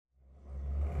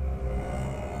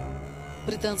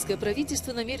Британское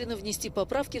правительство намерено внести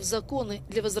поправки в законы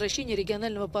для возвращения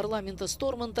регионального парламента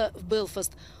Стормонта в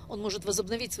Белфаст. Он может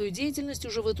возобновить свою деятельность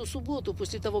уже в эту субботу,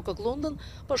 после того, как Лондон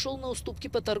пошел на уступки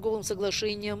по торговым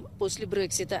соглашениям после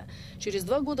Брексита. Через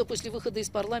 2 года после выхода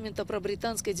из парламента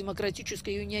Британская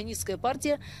демократическая юнионистская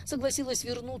партия согласилась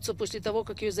вернуться после того,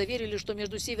 как ее заверили, что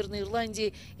между Северной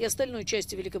Ирландией и остальной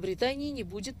частью Великобритании не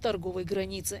будет торговой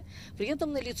границы. При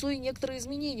этом налицо и некоторые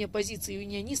изменения позиции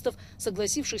юнионистов,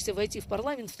 согласившихся войти в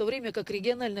парламент, в то время как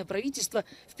региональное правительство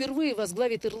впервые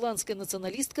возглавит ирландская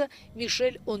националистка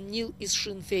Мишель О'Нил из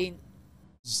Sinn Féin.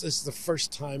 This is the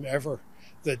first time ever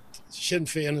that Sinn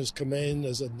Féin has come in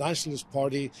as a nationalist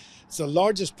party. It's the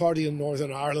largest party in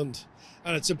Northern Ireland,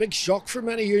 and it's a big shock for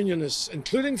many unionists,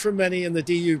 including for many in the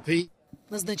DUP.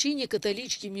 Назначение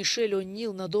католички Мишель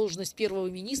О'Нил на должность первого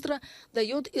министра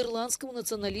дает ирландскому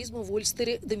национализму в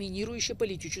Ольстере доминирующее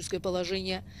политическое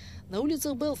положение. На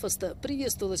улицах Белфаста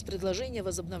приветствовалось предложение о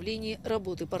возобновлении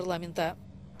работы парламента.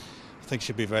 I think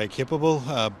she'd be very capable,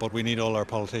 but we need all our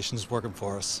politicians working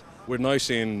for us. We're now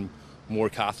seeing more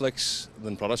Catholics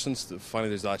than Protestants. Finally,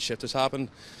 there's that shift has happened.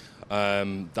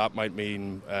 That might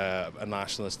mean a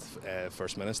nationalist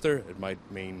first minister. It might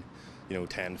mean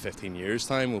 10-15 years'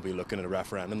 time we'll be looking at a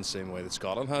referendum the same way that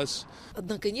Scotland has.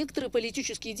 Однако некоторые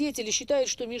политические деятели считают,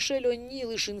 что Мишель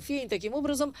О'Нил и Sinn Féin таким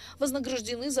образом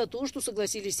вознаграждены за то, что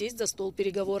согласились сесть за стол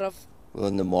переговоров. Well,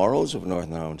 in the morals of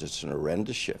Northern Ireland, it's an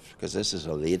horrendous shift, because this is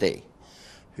a lady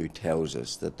who tells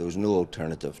us that there's no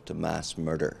alternative to mass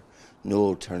murder, no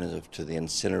alternative to the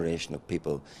incineration of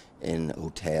people in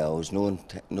hotels, no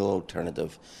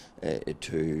alternative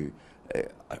to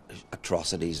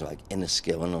atrocities like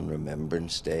Enniskillen on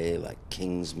Remembrance Day, like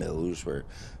King's Mills, where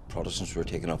Protestants were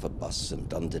taken off a bus and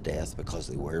done to death because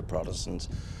they were Protestants.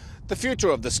 The future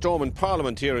of the Stormont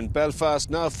Parliament here in Belfast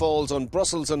now falls on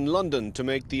Brussels and London to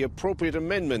make the appropriate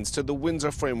amendments to the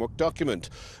Windsor Framework document,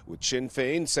 with Sinn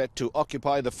Féin set to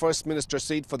occupy the First Minister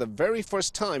seat for the very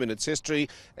first time in its history.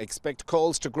 Expect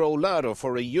calls to grow louder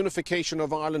for a unification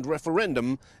of Ireland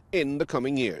referendum in the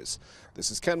coming years. This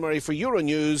is Ken Murray for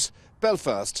Euronews,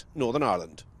 Belfast, Northern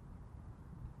Ireland.